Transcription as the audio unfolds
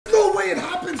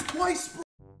twice, bro.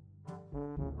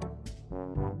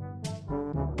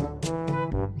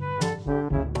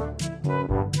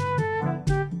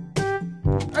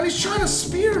 And he's trying to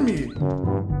spear me.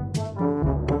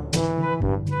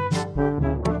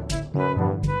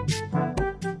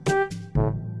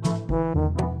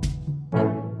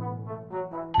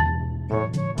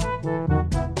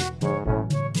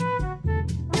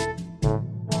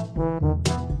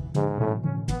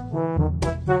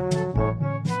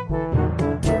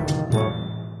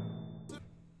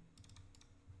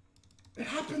 It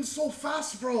happened so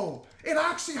fast, bro. It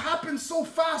actually happened so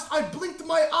fast. I blinked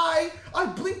my eye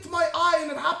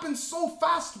and it happened so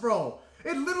fast, bro.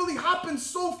 It literally happened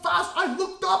so fast. I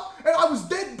looked up and I was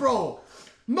dead, bro.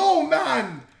 No,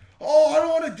 man. Oh, I don't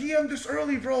want to DM this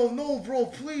early, bro. No, bro,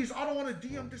 please. I don't want to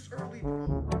DM this early,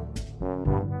 bro.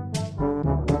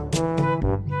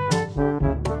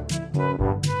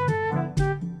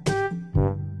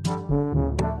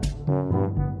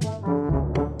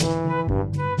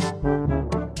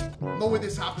 No way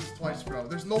this happens twice, bro.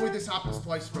 There's no way this happens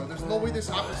twice, bro. There's no way this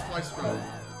happens twice, bro.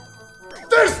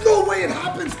 There's no way it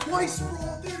happens twice,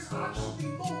 bro. There's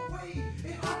actually no way.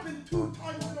 It happened 2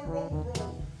 times in a row,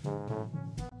 bro.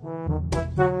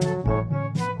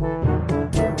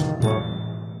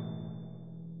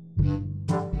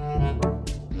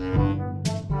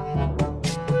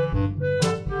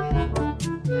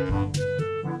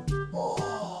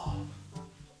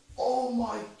 Oh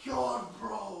my God,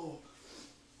 bro.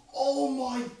 Oh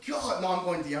my God. No, I'm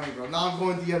going DMing, bro. No, I'm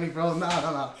going DMing, bro.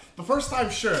 Nah. The first time,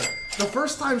 sure. The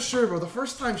first time, sure, bro. The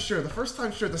first time, sure. The first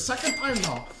time, sure. The second time,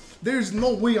 no. There's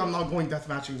no way I'm not going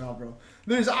deathmatching now, bro.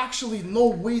 There's actually no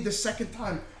way the second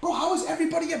time. Bro, how is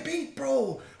everybody a bait,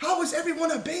 bro? How is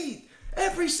everyone a bait?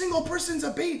 Every single person's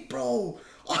a bait, bro.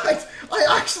 I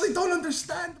actually don't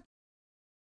understand.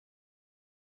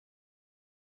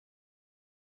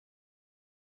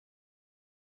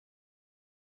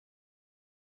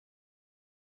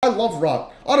 I love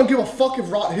Rot. I don't give a fuck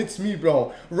if Rot hits me,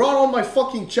 bro. Rot on my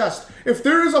fucking chest. If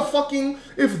there is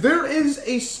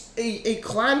a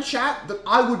clan chat that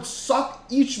I would suck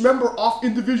each member off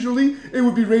individually, it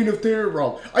would be Reign of Terror,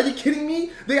 bro. Are you kidding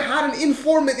me? They had an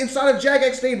informant inside of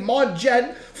Jagex named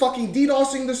𝗦𝗢𝗔𝗟 fucking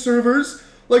DDoSing the servers.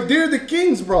 Like, they're the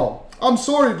kings, bro. I'm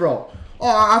sorry, bro. Oh,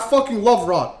 I fucking love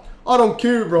Rot. I don't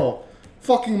care, bro.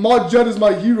 Fucking 𝗦𝗢𝗔𝗟 is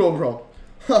my hero, bro.